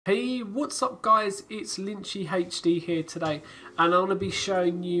Hey, what's up guys, it's Lynchy HD here today, and I'm going to be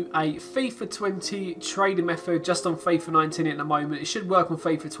showing you a FIFA 20 trading method just on FIFA 19 at the moment. It should work on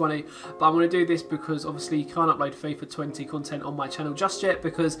FIFA 20, but I'm going to do this because obviously you can't upload FIFA 20 content on my channel just yet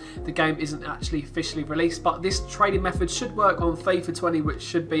because the game isn't actually officially released. But this trading method should work on FIFA 20, which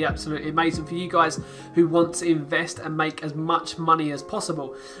should be absolutely amazing for you guys who want to invest and make as much money as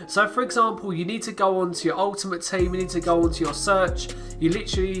possible. So for example, you need to go onto your ultimate team, you need to go onto your search, you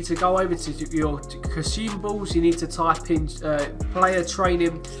literally need to go over to your consumables, you need to type in player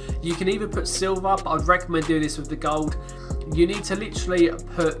training. You can either put silver, but I'd recommend doing this with the gold. You need to literally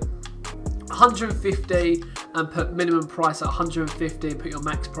put 150 and put minimum price at 150 and put your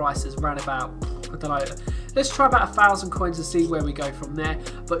max price as around about, I don't know, let's try about 1,000 coins and see where we go from there.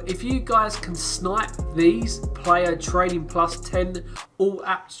 But if you guys can snipe these player trading plus 10 all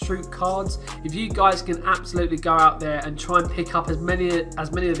absolute cards, if you guys can absolutely go out there and try and pick up as many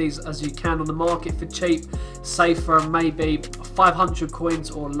of these as you can on the market for cheap, say for maybe 500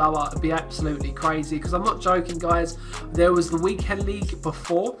 coins or lower, it'd be absolutely crazy. Because I'm not joking guys, there was the weekend league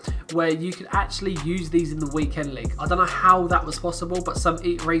before where you could actually use these in the weekend league. I don't know how that was possible, but some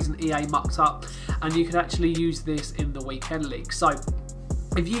reason EA mucked up and you could actually use this in the weekend league. So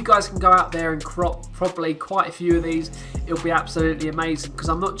if you guys can go out there and crop probably quite a few of these, it'll be absolutely amazing. Because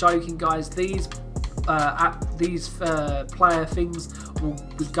I'm not joking guys, these player things will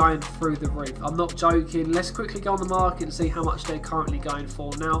be going through the roof. I'm not joking. Let's quickly go on the market and see how much they're currently going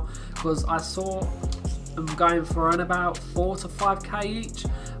for now, because I saw them going for around about 4 to 5k each.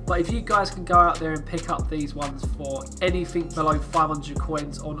 But if you guys can go out there and pick up these ones for anything below 500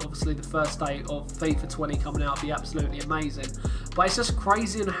 coins on obviously the first day of FIFA 20 coming out, it'd be absolutely amazing. But it's just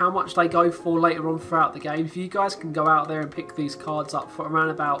crazy in how much they go for later on throughout the game. If you guys can go out there and pick these cards up for around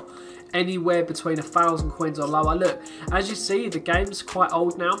about anywhere between 1,000 coins or lower. Look, as you see, the game's quite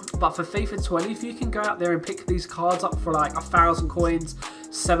old now, but for FIFA 20, if you can go out there and pick these cards up for like 1,000 coins,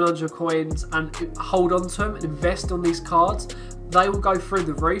 700 coins, and hold on to them and invest on these cards, they will go through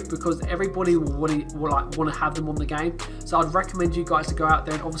the roof because everybody will want to have them on the game. So I'd recommend you guys to go out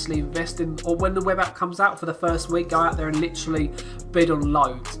there and obviously invest in, or when the web app comes out for the first week, go out there and literally bid on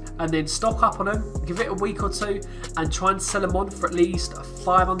loads and then stock up on them, give it a week or two and try and sell them on for at least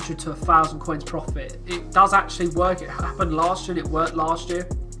 500 to 1,000 coins profit. It does actually work. It happened last year and it worked last year.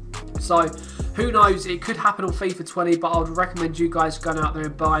 So who knows, it could happen on FIFA 20, but I would recommend you guys going out there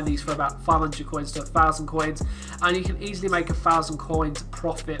and buying these for about 500 coins to 1,000 coins, and you can easily make 1,000 coins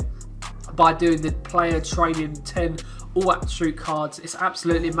profit by doing the player training 10 all absolute cards. It's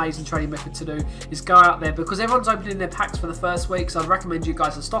absolutely amazing trading method to do, is go out there because everyone's opening their packs for the first week, so I'd recommend you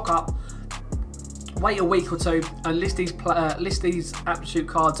guys to stock up, wait a week or two and list these absolute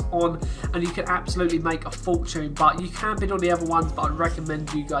cards on, and you can absolutely make a fortune. But you can bid on the other ones, but I'd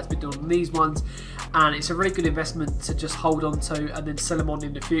recommend you guys bid on these ones, and it's a really good investment to just hold on to and then sell them on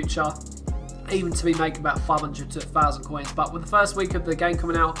in the future, even to be making about 500 to 1,000 coins. But with the first week of the game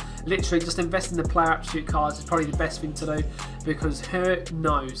coming out, literally just invest in the player absolute cards is probably the best thing to do, because who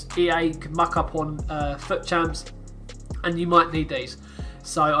knows, EA could muck up on foot champs and you might need these.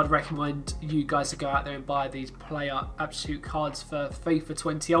 So I'd recommend you guys to go out there and buy these player absolute cards for FIFA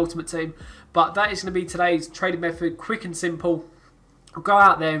 20 Ultimate Team. But that is going to be today's trading method, quick and simple. Go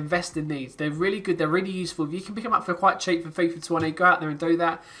out there, invest in these. They're really good, they're really useful. If you can pick them up for quite cheap for FIFA 20, go out there and do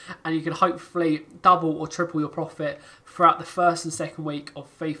that, and you can hopefully double or triple your profit throughout the first and second week of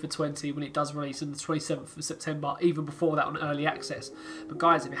FIFA 20 when it does release on the 27th of September, even before that on early access. But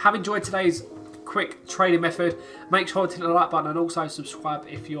guys, if you have enjoyed today's quick trading method, make sure to hit the like button and also subscribe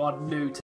if you are new to